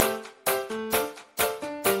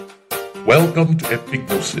Welcome to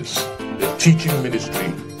Epignosis, the teaching ministry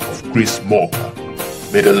of Chris Morka.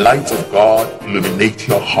 May the light of God illuminate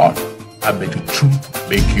your heart, and may the truth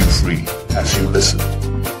make you free as you listen.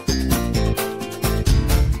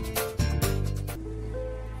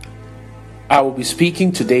 I will be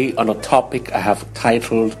speaking today on a topic I have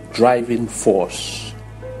titled Driving Force.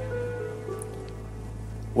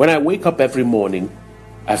 When I wake up every morning,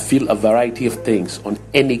 I feel a variety of things on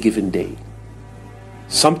any given day.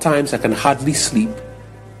 Sometimes I can hardly sleep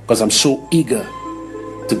because I'm so eager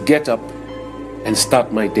to get up and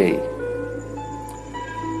start my day.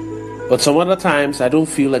 But some other times I don't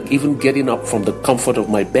feel like even getting up from the comfort of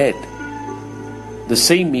my bed. The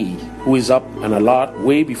same me who is up and alert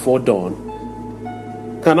way before dawn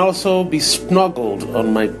can also be snuggled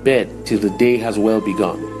on my bed till the day has well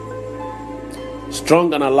begun.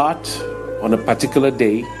 Strong and alert on a particular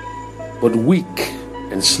day, but weak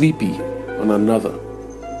and sleepy on another.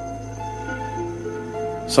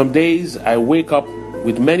 Some days I wake up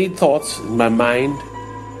with many thoughts in my mind,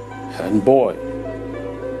 and boy,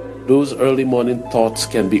 those early morning thoughts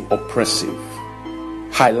can be oppressive,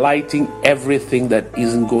 highlighting everything that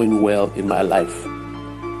isn't going well in my life.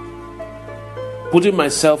 Putting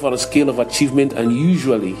myself on a scale of achievement, and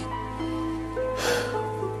usually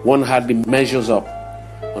one hardly measures up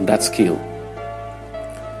on that scale.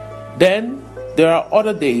 Then there are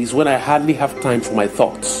other days when I hardly have time for my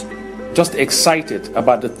thoughts, just excited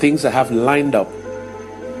about the things I have lined up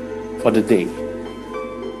for the day.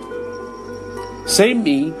 Same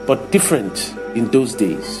me, but different in those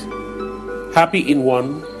days. Happy in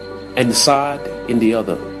one and sad in the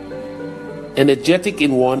other. Energetic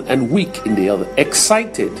in one and weak in the other.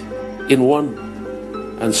 Excited in one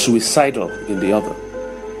and suicidal in the other.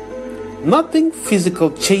 Nothing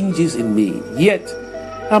physical changes in me, yet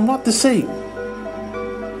I'm not the same.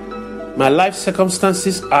 My life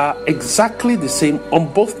circumstances are exactly the same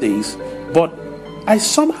on both days, but I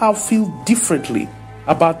somehow feel differently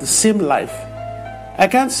about the same life. I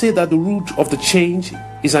can't say that the root of the change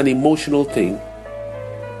is an emotional thing.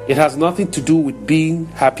 It has nothing to do with being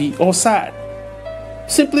happy or sad,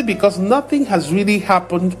 simply because nothing has really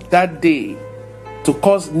happened that day to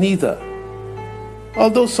cause neither,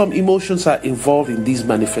 although some emotions are involved in these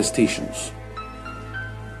manifestations.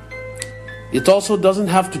 It also doesn't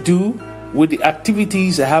have to do with the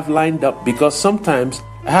activities I have lined up, because sometimes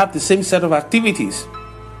I have the same set of activities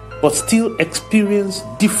but still experience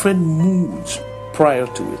different moods prior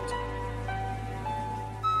to it.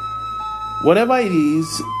 Whatever it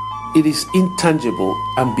is intangible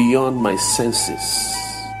and beyond my senses.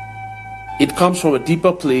 It comes from a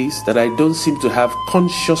deeper place that I don't seem to have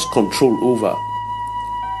conscious control over.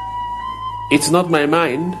 It's not my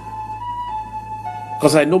mind,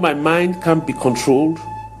 because I know my mind can't be controlled.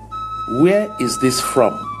 Where is this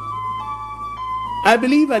from? I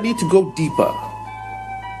believe I need to go deeper.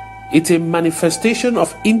 It's a manifestation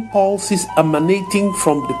of impulses emanating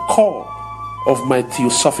from the core of my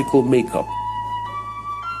theosophical makeup.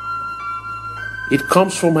 It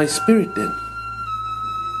comes from my spirit then.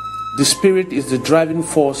 The spirit is the driving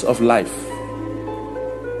force of life.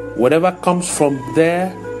 Whatever comes from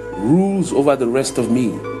there rules over the rest of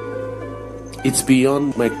me. It's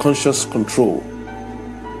beyond my conscious control.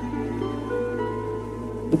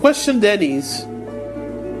 The question then is,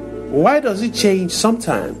 why does it change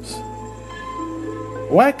sometimes?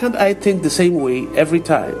 Why can't I think the same way every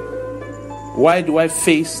time? Why do I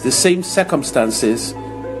face the same circumstances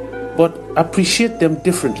but appreciate them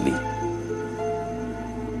differently?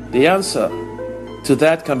 The answer to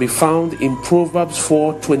that can be found in Proverbs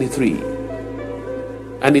 4:23.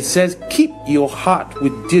 And it says, "Keep your heart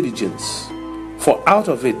with diligence, for out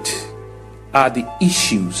of it are the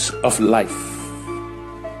issues of life."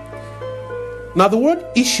 Now, the word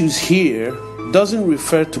issues here doesn't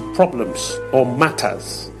refer to problems or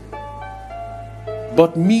matters,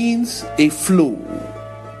 but means a flow,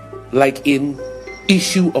 like in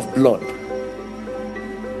issue of blood.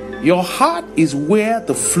 Your heart is where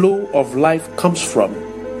the flow of life comes from.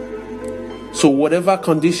 So whatever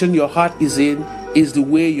condition your heart is in is the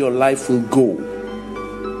way your life will go.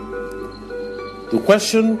 The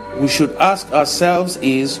question we should ask ourselves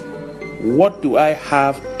is, what do I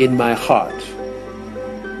have in my heart?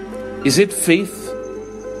 Is it faith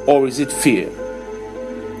or is it fear?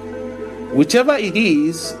 Whichever it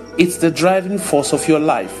is, it's the driving force of your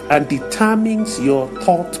life and determines your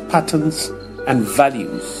thought patterns and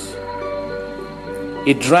values.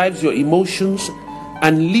 It drives your emotions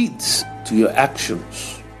and leads to your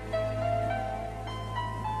actions.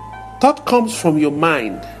 Thought comes from your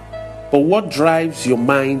mind, but what drives your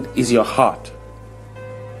mind is your heart.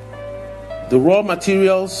 The raw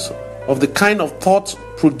materials of the kind of thoughts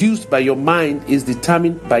produced by your mind is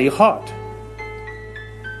determined by your heart.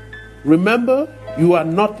 Remember, you are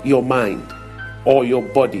not your mind or your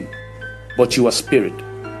body, but you are spirit.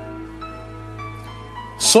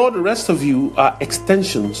 So the rest of you are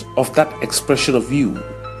extensions of that expression of you.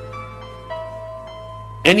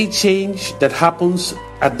 Any change that happens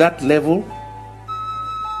at that level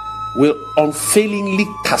will unfailingly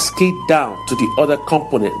cascade down to the other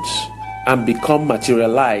components and become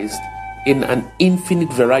materialized in an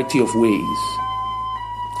infinite variety of ways.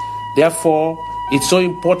 Therefore, it's so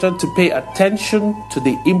important to pay attention to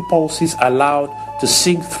the impulses allowed to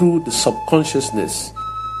sink through the subconsciousness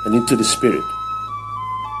and into the spirit.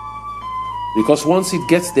 Because once it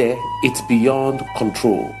gets there, it's beyond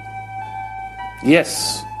control.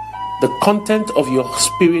 Yes, the content of your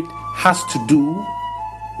spirit has to do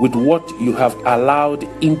with what you have allowed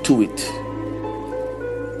into it.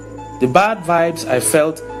 The bad vibes I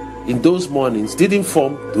felt in those mornings didn't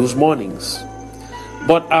form those mornings,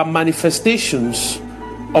 but are manifestations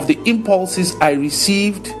of the impulses I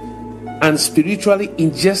received and spiritually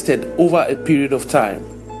ingested over a period of time.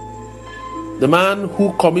 The man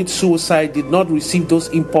who commits suicide did not receive those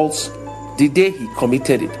impulses the day he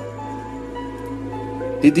committed it.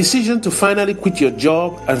 The decision to finally quit your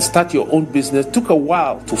job and start your own business took a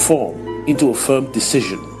while to form into a firm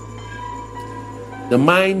decision. The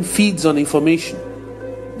mind feeds on information,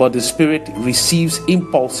 but the spirit receives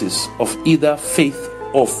impulses of either faith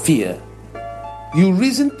or fear. You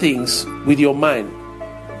reason things with your mind,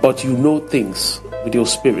 but you know things with your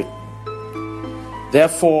spirit.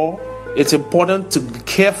 Therefore, it's important to be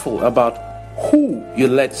careful about who you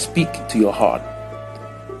let speak to your heart.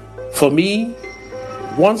 For me,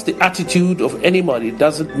 once the attitude of anybody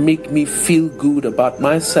doesn't make me feel good about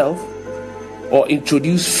myself or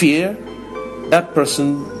introduce fear, that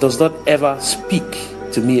person does not ever speak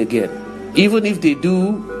to me again. Even if they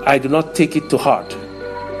do, I do not take it to heart.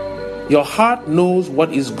 Your heart knows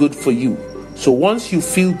what is good for you. So once you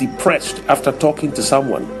feel depressed after talking to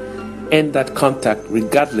someone, end that contact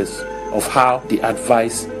regardless of how the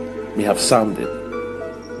advice may have sounded.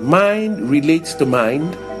 Mind relates to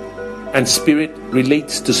mind, and spirit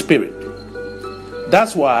relates to spirit.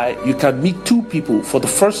 That's why you can meet two people for the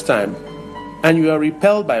first time and you are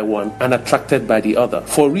repelled by one and attracted by the other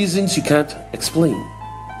for reasons you can't explain.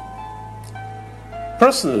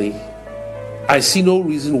 Personally, I see no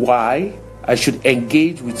reason why I should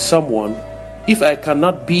engage with someone if I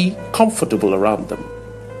cannot be comfortable around them.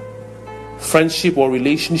 Friendship or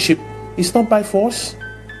relationship is not by force.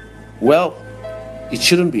 Well, it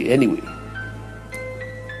shouldn't be anyway.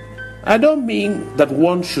 I don't mean that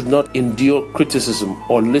one should not endure criticism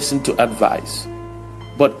or listen to advice,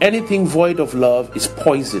 but anything void of love is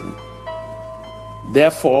poison.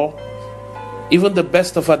 Therefore, even the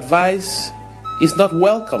best of advice is not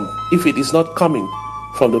welcome if it is not coming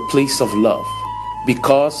from the place of love,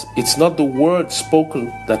 because it's not the words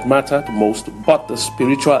spoken that matter the most, but the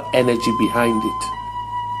spiritual energy behind it.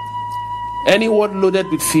 Any word loaded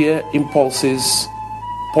with fear impulses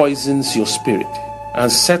poisons your spirit and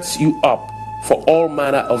sets you up for all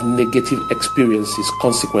manner of negative experiences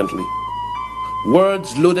consequently.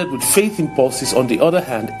 Words loaded with faith impulses, on the other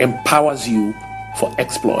hand, empowers you for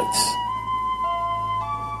exploits.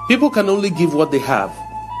 People can only give what they have.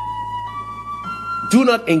 Do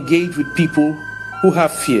not engage with people who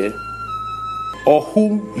have fear or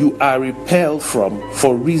whom you are repelled from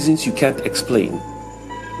for reasons you can't explain.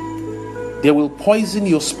 They will poison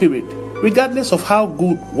your spirit regardless of how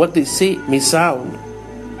good what they say may sound,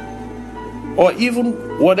 or even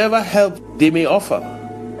whatever help they may offer.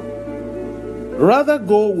 Rather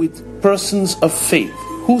go with persons of faith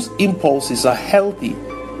whose impulses are healthy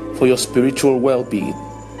for your spiritual well-being.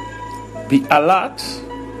 Be alert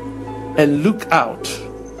and look out.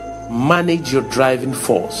 Manage your driving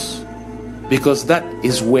force, because that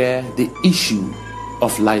is where the issue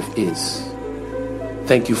of life is.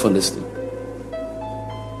 Thank you for listening.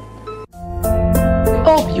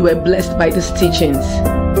 Hope you were blessed by these teachings.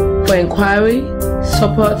 For inquiry,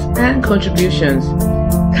 support, and contributions,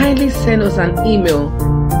 kindly send us an email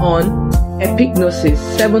on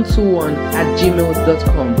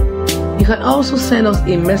epicgnosis721@gmail.com. You can also send us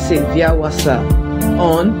a message via WhatsApp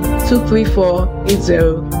on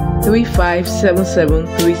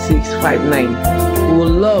 2348035773659. We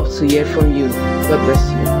would love to hear from you. God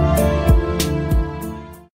bless you.